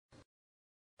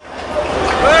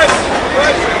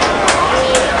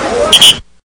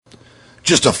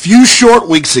Just a few short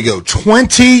weeks ago,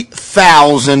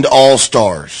 20,000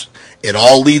 All-Stars. It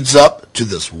all leads up to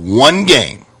this one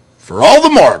game for all the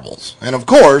marbles and, of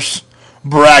course,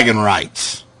 bragging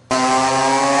rights.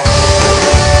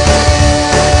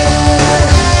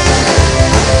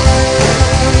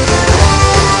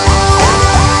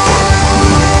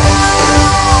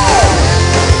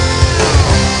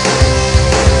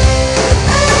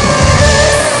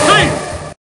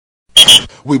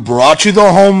 We brought you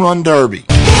the Home Run Derby.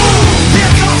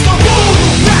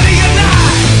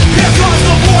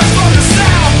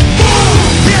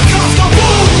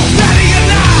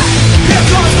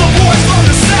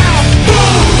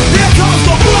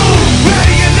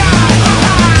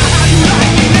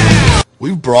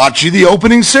 We've brought you the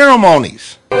opening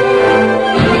ceremonies.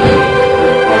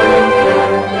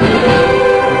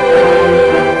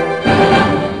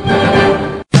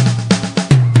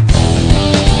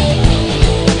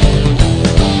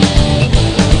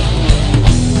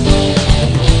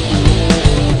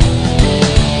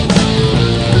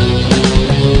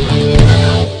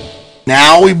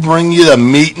 Now we bring you the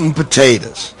meat and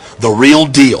potatoes, the real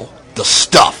deal, the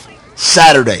stuff.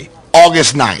 Saturday,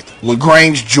 August 9th,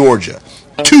 LaGrange, Georgia.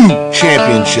 2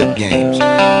 championship games,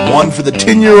 one for the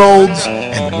 10-year-olds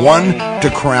and one to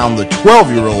crown the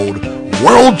 12-year-old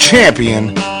world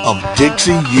champion of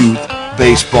Dixie Youth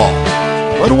Baseball.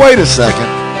 But wait a second,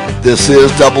 this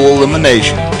is double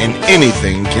elimination and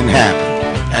anything can happen,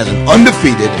 as an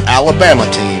undefeated Alabama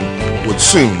team would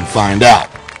soon find out.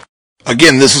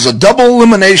 Again, this is a double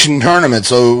elimination tournament,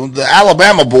 so the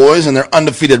Alabama boys and their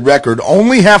undefeated record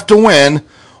only have to win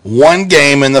one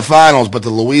game in the finals, but the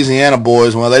Louisiana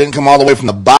boys, well, they didn't come all the way from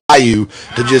the bayou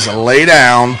to just lay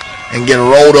down and get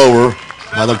rolled over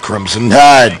by the Crimson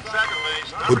Tide.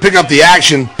 We pick up the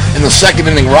action in the second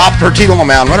inning. Rob Pertite on the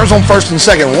mound. Runners on first and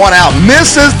second. One out.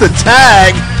 Misses the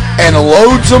tag and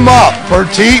loads them up.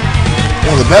 Pertite,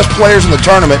 one of the best players in the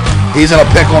tournament. He's in a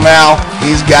pickle now.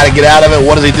 He's got to get out of it.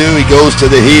 What does he do? He goes to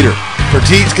the heater.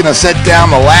 Pertite's going to set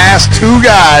down the last 2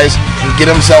 guys and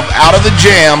get himself out of the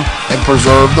jam and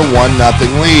preserve the 1-0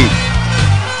 lead.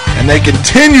 And they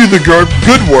continue the good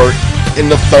work in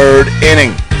the third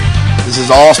inning. This is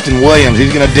Austin Williams.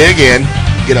 He's going to dig in,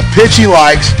 get a pitch he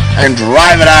likes, and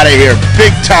drive it out of here.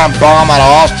 Big-time bomb out of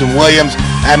Austin Williams.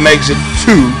 That makes it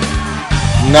 2-0.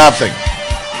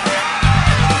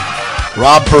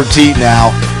 Rob Pertite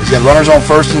now. He's got runners on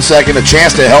first and second, a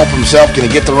chance to help himself. Can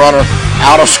he get the runner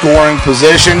out of scoring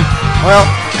position? Well,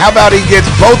 how about he gets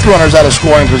both runners out of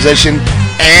scoring position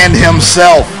and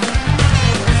himself?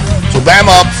 So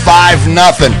Bama up 5-0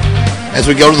 as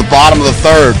we go to the bottom of the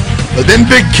third. But then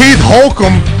Big Keith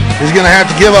Holcomb is going to have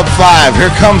to give up 5.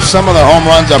 Here comes some of the home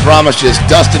runs I promised you. It's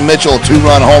Dustin Mitchell, a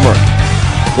 2-run homer.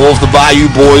 Pulls the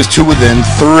Bayou boys to within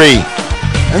 3.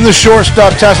 And the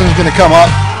shortstop Tesson's going to come up.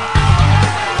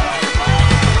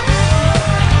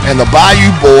 And the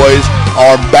Bayou boys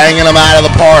are banging them out of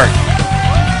the park.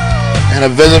 And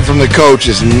a visit from the coach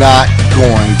is not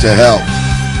going to help.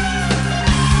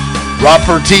 Rob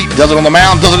Pertite does it on the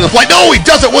mound, does it in the plate. No, he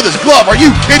does it with his glove. Are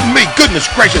you kidding me? Goodness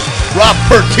gracious. Rob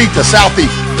Pertite, the Southie,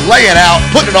 laying out,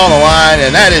 putting it on the line,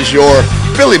 and that is your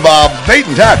Billy Bob's bait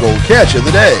and tackle catch of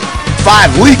the day.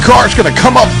 5, Lee Cart's going to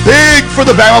come up big for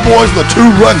the Bama boys with a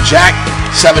 2-run jack.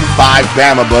 7-5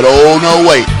 Bama, but oh no,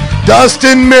 wait.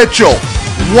 Dustin Mitchell,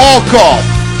 walk-off,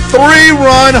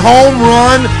 3-run home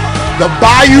run. The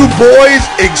Bayou boys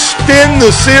extend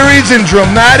the series in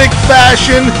dramatic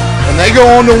fashion, and they go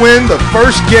on to win the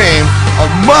first game of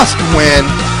must-win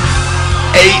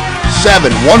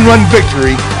 8-7. 1-run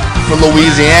victory for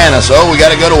Louisiana. So we got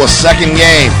to go to a second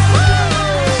game.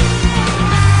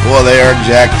 Boy, they are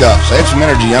jacked up. Save some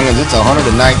energy, youngins. It's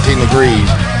 119 degrees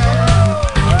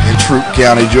in Troup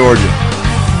County, Georgia.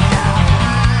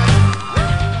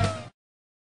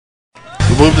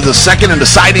 We move to the second and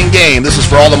deciding game. This is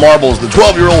for all the marbles. The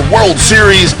 12-year-old World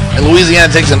Series, and Louisiana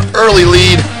takes an early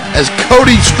lead as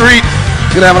Cody Street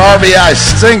is going to have an RBI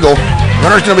single.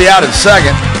 Runner's going to be out in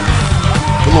second.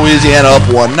 Louisiana up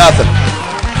 1-0.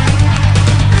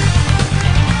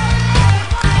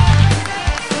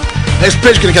 Next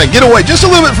pitch going to kind of get away just a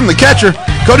little bit from the catcher.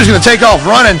 Cody's going to take off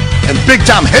running, and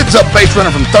big-time heads-up base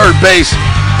runner from third base.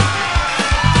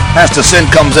 Hastassin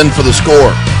comes in for the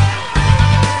score.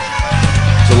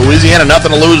 So Louisiana,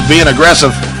 nothing to lose, being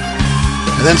aggressive.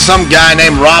 And then some guy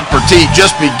named Rob Pertite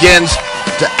just begins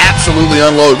to absolutely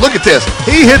unload. Look at this.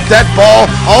 He hit that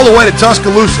ball all the way to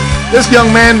Tuscaloosa. This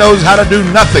young man knows how to do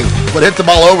nothing but hit the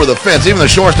ball over the fence. Even the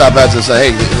shortstop has to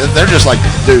say, hey, they're just like,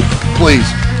 dude, please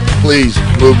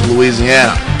move to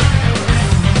Louisiana.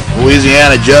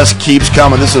 Louisiana just keeps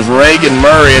coming. This is Reagan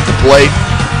Murray at the plate.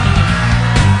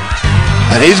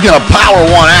 And he's going to power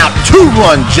one out.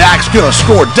 Two-run Jack's going to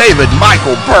score. David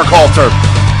Michael Burkhalter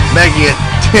making it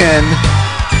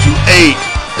 10-8.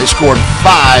 They scored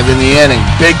 5 in the inning.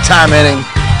 Big-time inning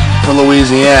for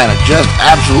Louisiana. Just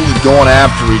absolutely going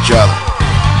after each other.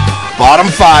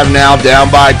 Bottom 5 now, down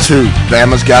by 2.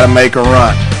 Bama's got to make a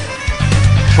run.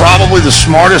 Probably the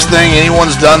smartest thing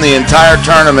anyone's done the entire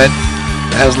tournament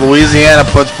as Louisiana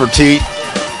puts Petit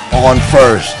on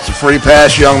first. It's a free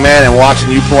pass, young man, and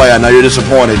watching you play, I know you're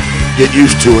disappointed. Get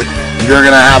used to it. You're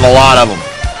going to have a lot of them.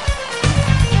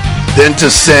 Then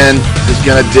Toussaint is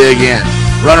going to dig in.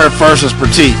 Runner at first is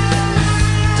Petit.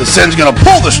 Toussaint's going to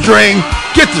pull the string,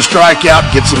 get the strikeout,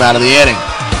 gets him out of the inning.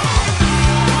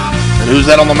 And who's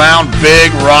that on the mound?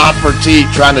 Big Rob Petit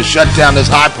trying to shut down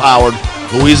this high-powered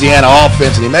Louisiana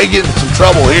offense, and he may get in some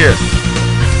trouble here.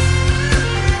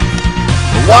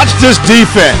 But watch this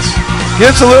defense.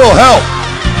 Gets a little help.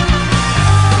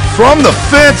 From the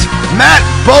fence, Matt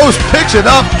Bose picks it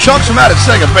up, chunks him out at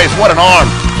second base. What an arm.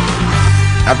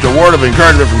 After a word of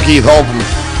encouragement from Keith Holcomb,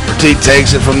 Petit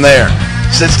takes it from there.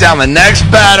 Sits down the next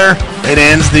batter, and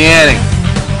ends the inning.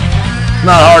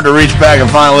 Not hard to reach back and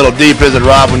find a little deep, is it,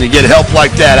 Rob, when you get help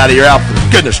like that out of your outfield?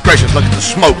 Goodness gracious, look at the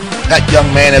smoke. That young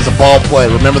man is a ball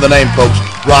player. Remember the name, folks.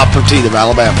 Rob Petit of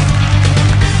Alabama.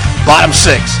 Bottom 6,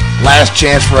 last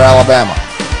chance for Alabama.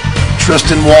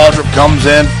 Tristan Waldrop comes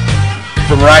in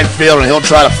from right field, and he'll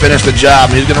try to finish the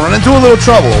job. And he's going to run into a little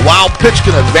trouble. A wild pitch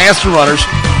can advance the runners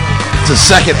to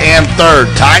second and third.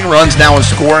 Tying runs now in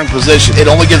scoring position. It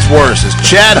only gets worse as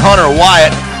Chad Hunter Wyatt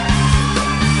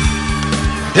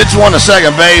hits one to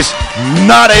second base.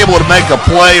 Not able to make a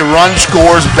play. Run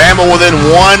scores. Bama within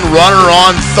 1. Runner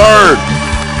on third.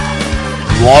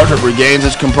 Waldrop regains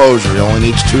his composure. He only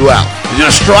needs 2 out. He's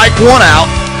going to strike 1 out.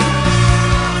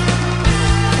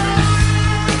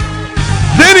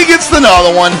 Then he gets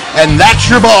another one, and that's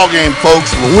your ball game, folks.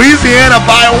 Louisiana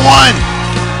by 1.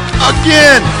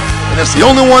 Again. And it's the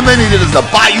only one they needed is the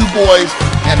Bayou Boys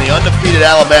and the undefeated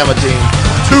Alabama team.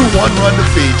 2 one-run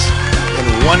defeats in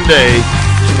one day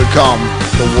to become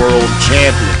the world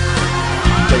champion.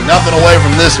 Take nothing away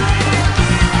from this.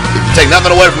 If you take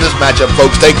nothing away from this matchup,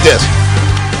 folks, take this.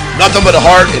 Nothing but a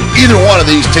heart in either one of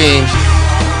these teams.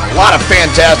 A lot of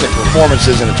fantastic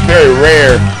performances, and it's very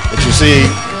rare that you see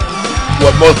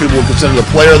what most people would consider the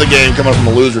player of the game coming from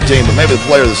a loser team, but maybe the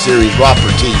player of the series, Rob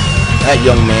Petit. That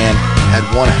young man had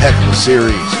one heck of a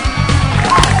series.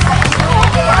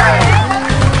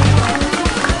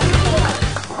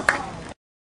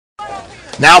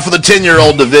 Now for the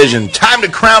 10-year-old division. Time to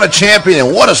crown a champion,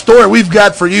 and what a story we've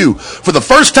got for you. For the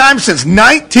first time since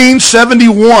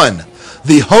 1971,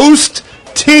 the host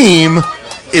team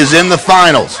is in the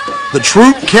finals. The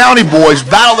Troup County boys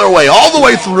battle their way all the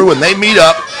way through, and they meet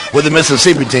up with the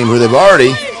Mississippi team, who they've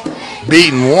already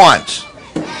beaten once.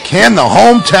 Can the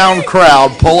hometown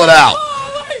crowd pull it out?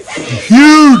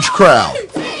 Huge crowd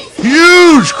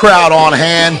on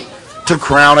hand to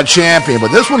crown a champion.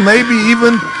 But this one may be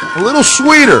even a little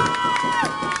sweeter,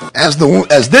 as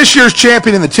this year's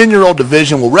champion in the 10-year-old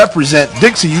division will represent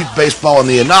Dixie Youth Baseball in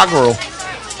the inaugural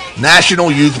National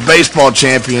Youth Baseball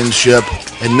Championship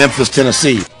in Memphis,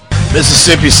 Tennessee.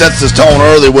 Mississippi sets this tone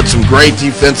early with some great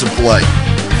defensive play.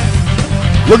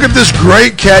 Look at this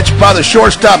great catch by the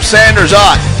shortstop, Sanders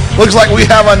Ott. Looks like we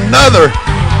have another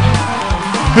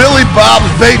Billy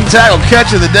Bob's bait and tackle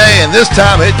catch of the day, and this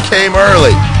time it came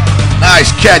early.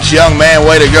 Nice catch, young man.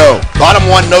 Way to go.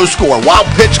 Bottom 1, no score. Wild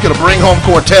pitch going to bring home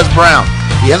Cortez Brown.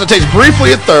 He hesitates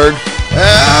briefly at third.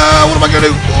 What am I going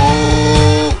to do?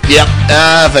 Oh, yep.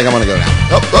 I think I'm going to go now.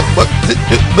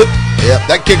 Yep,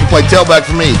 that kick can play tailback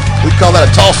for me. We call that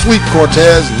a tall sweep,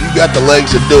 Cortez, and you got the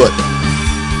legs to do it.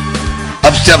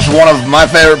 Up steps one of my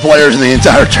favorite players in the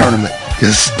entire tournament,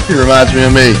 because he reminds me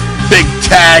of me. Big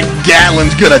tag.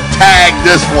 Gatlin's going to tag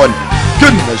this one.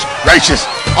 Goodness gracious.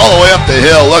 All the way up the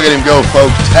hill. Look at him go,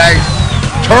 folks. Tag.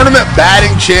 Tournament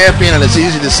batting champion, and it's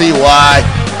easy to see why.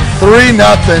 3-0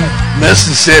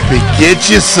 Mississippi.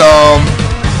 Get you some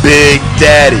Big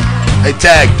Daddy. Hey,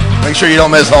 Tag, make sure you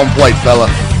don't miss home plate, fella.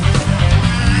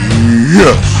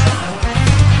 Yes.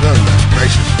 Goodness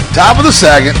gracious. Top of the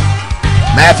second.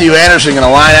 Matthew Anderson going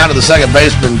to line out to the second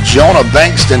baseman, Jonah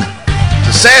Bankston.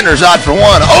 To Sanders out for 1.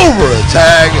 Over the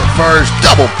tag at first.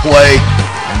 Double play.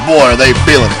 And boy, are they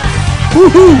feeling it.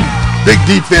 Woohoo! Big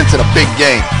defense in a big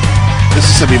game.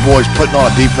 Mississippi boys putting on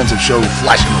a defensive show,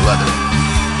 flashing the leather.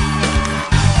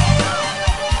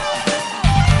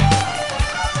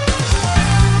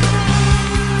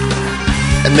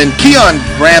 And then Keon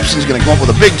Ramson's going to come up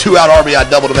with a big 2-out RBI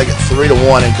double to make it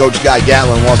 3-1, and Coach Guy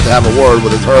Gatlin wants to have a word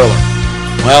with his hurler.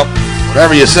 Well,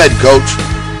 whatever you said, Coach.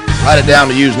 Write it down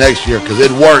to use next year because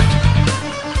it worked.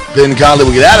 Ben Conley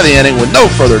will get out of the inning with no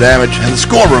further damage, and the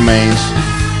score remains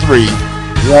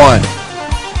 3-1.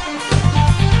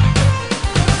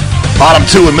 Bottom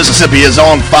two in Mississippi is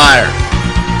on fire.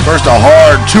 First, a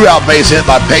hard two-out base hit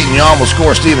by Peyton Young will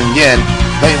score Stephen Ginn.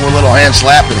 Peyton with a little hand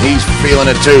slap, and he's feeling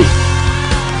it too.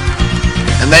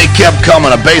 And they kept coming.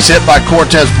 A base hit by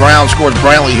Cortez Brown scores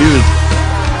Brantley Hughes.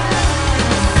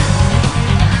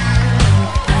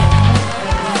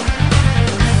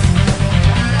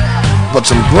 But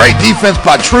some great defense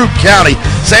by Troup County.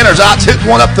 Sanders Otts hit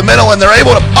one up the middle, and they're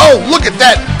able to, oh, look at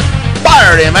that.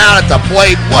 Fired him out at the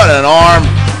plate. What an arm.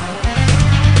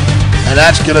 And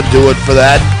that's going to do it for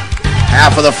that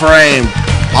half of the frame.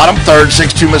 Bottom third,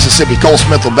 6-2 Mississippi. Cole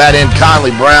Smith will bat in.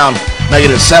 Conley Brown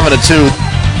making it 7-2.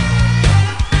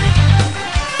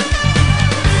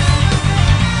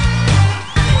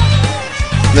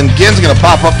 Then Ginn's going to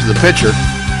pop up to the pitcher.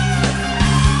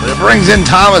 But it brings in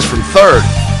Thomas from third.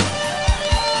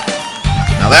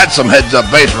 Now that's some heads-up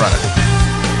base running.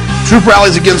 Troup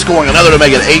rallies again, scoring another to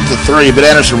make it 8-3. But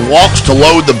Anderson walks to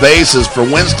load the bases for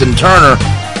Winston Turner,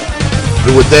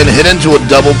 who would then hit into a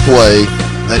double play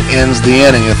that ends the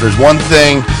inning. If there's one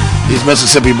thing these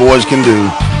Mississippi boys can do,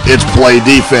 it's play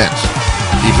defense.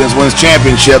 Defense wins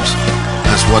championships.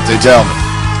 That's what they tell me.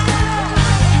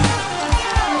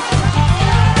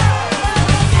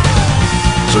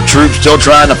 So Troup still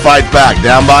trying to fight back,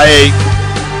 down by 8.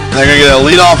 They're going to get a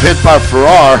leadoff hit by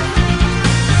Farrar.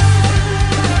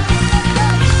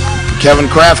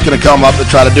 Kevin Kraft's going to come up to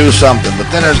try to do something,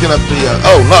 but then there's going to be a,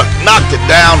 oh, look, knocked it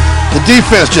down. The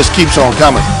defense just keeps on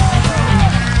coming.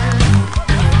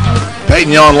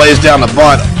 Peyton Young lays down the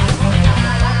bunt.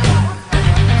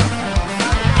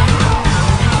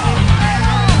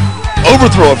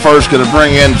 Overthrow at first, going to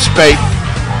bring in Spate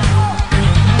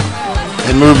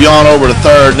and move Yon over to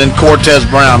third. Then Cortez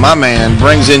Brown, my man,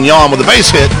 brings in Yon with a base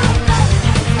hit,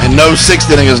 and no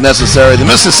sixth inning is necessary. The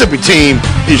Mississippi team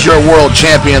is your world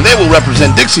champion. They will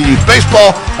represent Dixie Youth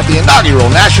Baseball at the inaugural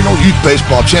National Youth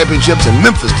Baseball Championships in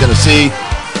Memphis, Tennessee.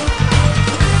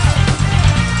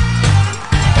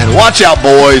 And watch out,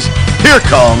 boys. Here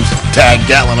comes Tag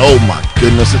Gatlin. Oh, my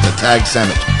goodness, it's a tag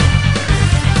sandwich.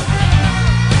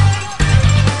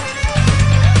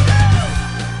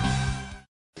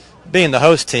 Being the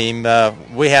host team,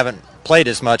 we haven't played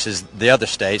as much as the other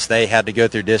states. They had to go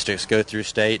through districts, go through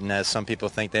state, and as some people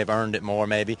think they've earned it more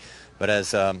maybe. But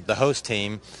as the host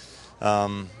team,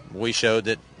 we showed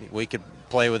that we could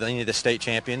play with any of the state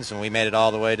champions, and we made it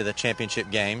all the way to the championship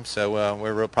game. So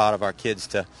we're real proud of our kids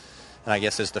and I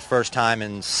guess it's the first time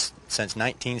since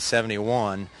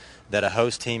 1971 that a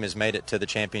host team has made it to the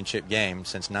championship game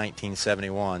since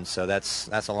 1971. So that's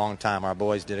a long time. Our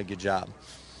boys did a good job.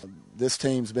 This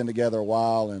team's been together a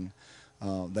while, and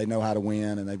they know how to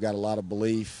win, and they've got a lot of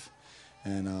belief.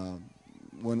 And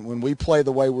when we play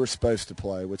the way we're supposed to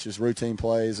play, which is routine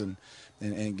plays and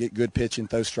get good pitching,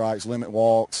 throw strikes, limit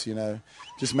walks,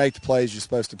 just make the plays you're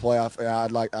supposed to play.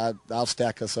 I'll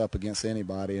stack us up against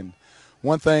anybody. And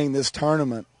one thing this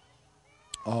tournament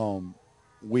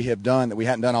we have done that we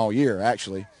hadn't done all year,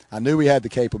 actually, I knew we had the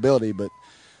capability, but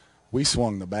we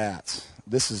swung the bats.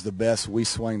 This is the best we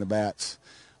swing the bats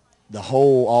the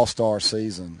whole All-Star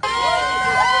season.